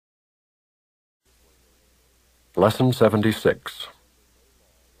Lesson 76.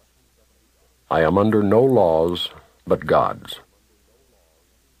 I am under no laws but God's.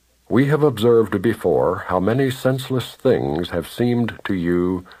 We have observed before how many senseless things have seemed to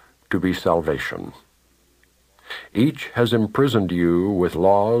you to be salvation. Each has imprisoned you with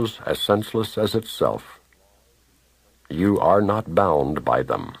laws as senseless as itself. You are not bound by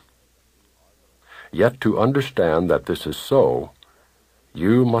them. Yet to understand that this is so,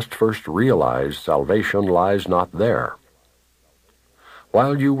 you must first realize salvation lies not there.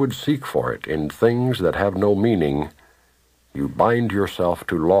 While you would seek for it in things that have no meaning, you bind yourself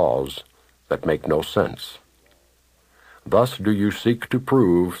to laws that make no sense. Thus do you seek to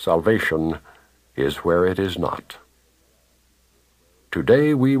prove salvation is where it is not.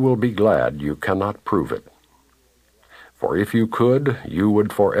 Today we will be glad you cannot prove it. For if you could, you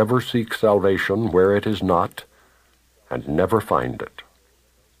would forever seek salvation where it is not, and never find it.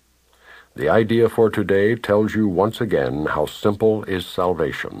 The idea for today tells you once again how simple is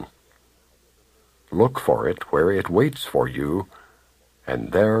salvation. Look for it where it waits for you,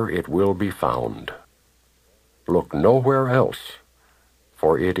 and there it will be found. Look nowhere else,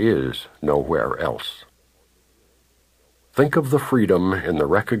 for it is nowhere else. Think of the freedom in the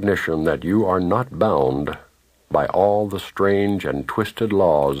recognition that you are not bound by all the strange and twisted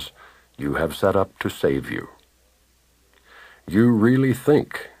laws you have set up to save you. You really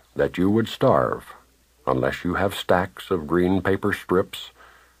think that you would starve unless you have stacks of green paper strips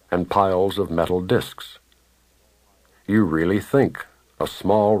and piles of metal discs. You really think a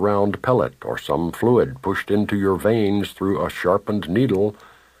small round pellet or some fluid pushed into your veins through a sharpened needle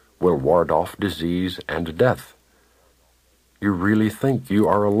will ward off disease and death. You really think you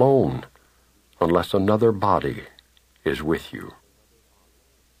are alone unless another body is with you.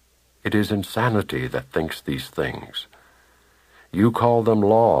 It is insanity that thinks these things. You call them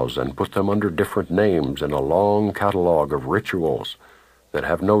laws and put them under different names in a long catalog of rituals that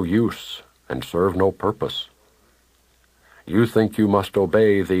have no use and serve no purpose. You think you must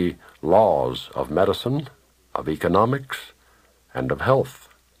obey the laws of medicine, of economics, and of health.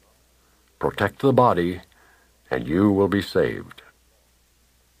 Protect the body, and you will be saved.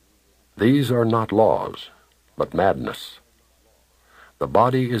 These are not laws, but madness. The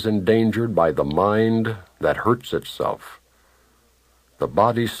body is endangered by the mind that hurts itself. The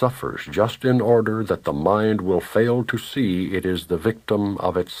body suffers just in order that the mind will fail to see it is the victim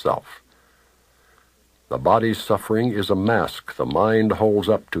of itself. The body's suffering is a mask the mind holds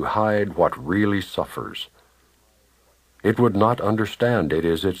up to hide what really suffers. It would not understand it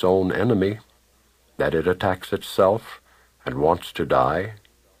is its own enemy, that it attacks itself and wants to die.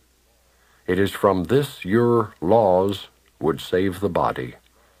 It is from this your laws would save the body.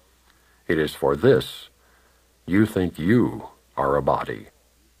 It is for this you think you are a body.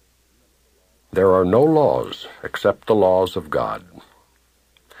 There are no laws except the laws of God.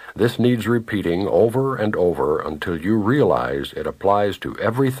 This needs repeating over and over until you realize it applies to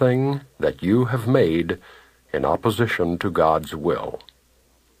everything that you have made in opposition to God's will.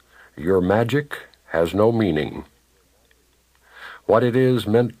 Your magic has no meaning. What it is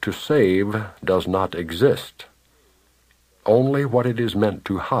meant to save does not exist. Only what it is meant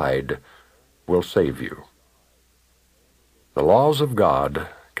to hide will save you. The laws of God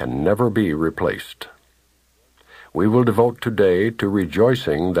can never be replaced. We will devote today to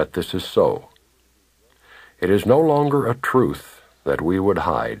rejoicing that this is so. It is no longer a truth that we would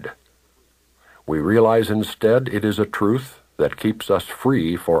hide. We realize instead it is a truth that keeps us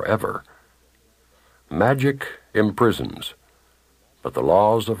free forever. Magic imprisons, but the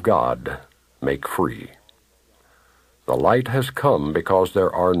laws of God make free. The light has come because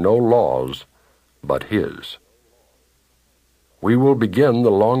there are no laws but His. We will begin the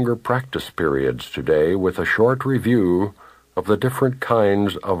longer practice periods today with a short review of the different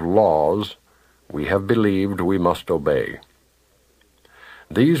kinds of laws we have believed we must obey.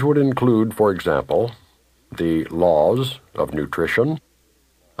 These would include, for example, the laws of nutrition,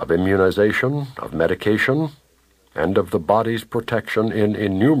 of immunization, of medication, and of the body's protection in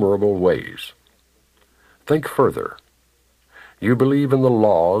innumerable ways. Think further. You believe in the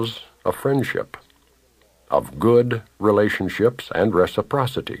laws of friendship, of good relationships and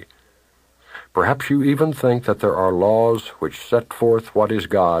reciprocity. Perhaps you even think that there are laws which set forth what is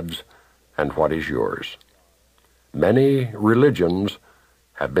God's and what is yours. Many religions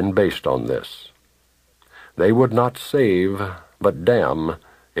have been based on this. They would not save, but damn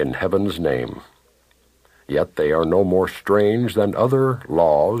in heaven's name. Yet they are no more strange than other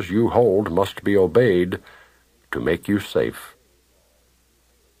laws you hold must be obeyed to make you safe.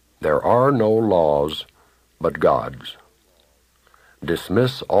 There are no laws but God's.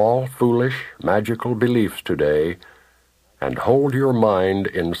 Dismiss all foolish, magical beliefs today, and hold your mind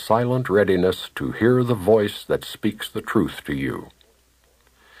in silent readiness to hear the voice that speaks the truth to you.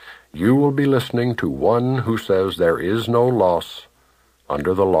 You will be listening to one who says there is no loss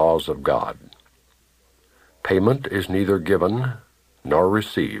under the laws of God. Payment is neither given nor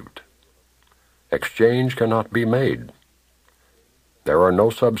received. Exchange cannot be made. There are no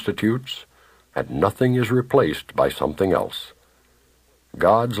substitutes, and nothing is replaced by something else.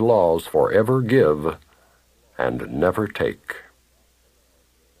 God's laws forever give and never take.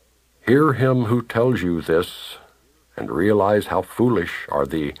 Hear him who tells you this, and realize how foolish are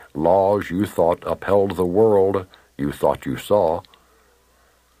the laws you thought upheld the world you thought you saw.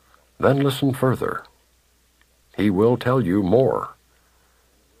 Then listen further. He will tell you more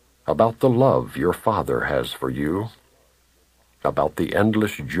about the love your Father has for you, about the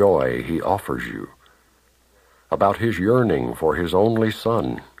endless joy he offers you, about his yearning for his only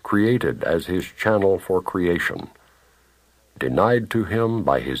Son, created as his channel for creation, denied to him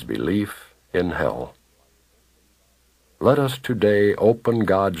by his belief in hell. Let us today open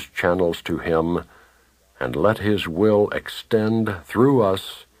God's channels to him and let his will extend through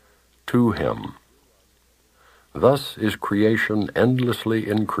us to him. Thus is creation endlessly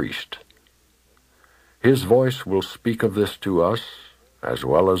increased. His voice will speak of this to us, as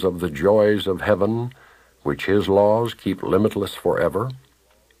well as of the joys of heaven, which his laws keep limitless forever.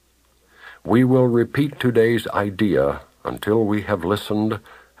 We will repeat today's idea until we have listened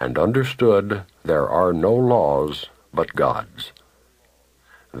and understood there are no laws but God's.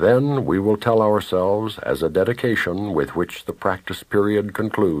 Then we will tell ourselves, as a dedication with which the practice period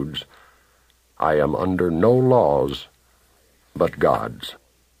concludes, I am under no laws but God's.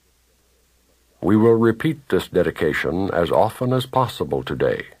 We will repeat this dedication as often as possible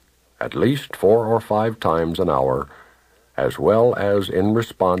today, at least 4 or 5 times an hour, as well as in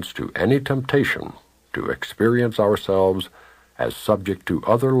response to any temptation to experience ourselves as subject to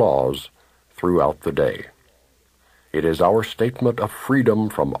other laws throughout the day. It is our statement of freedom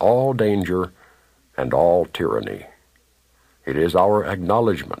from all danger and all tyranny. It is our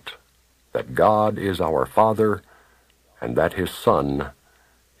acknowledgement that God is our Father and that his Son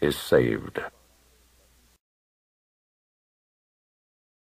is saved.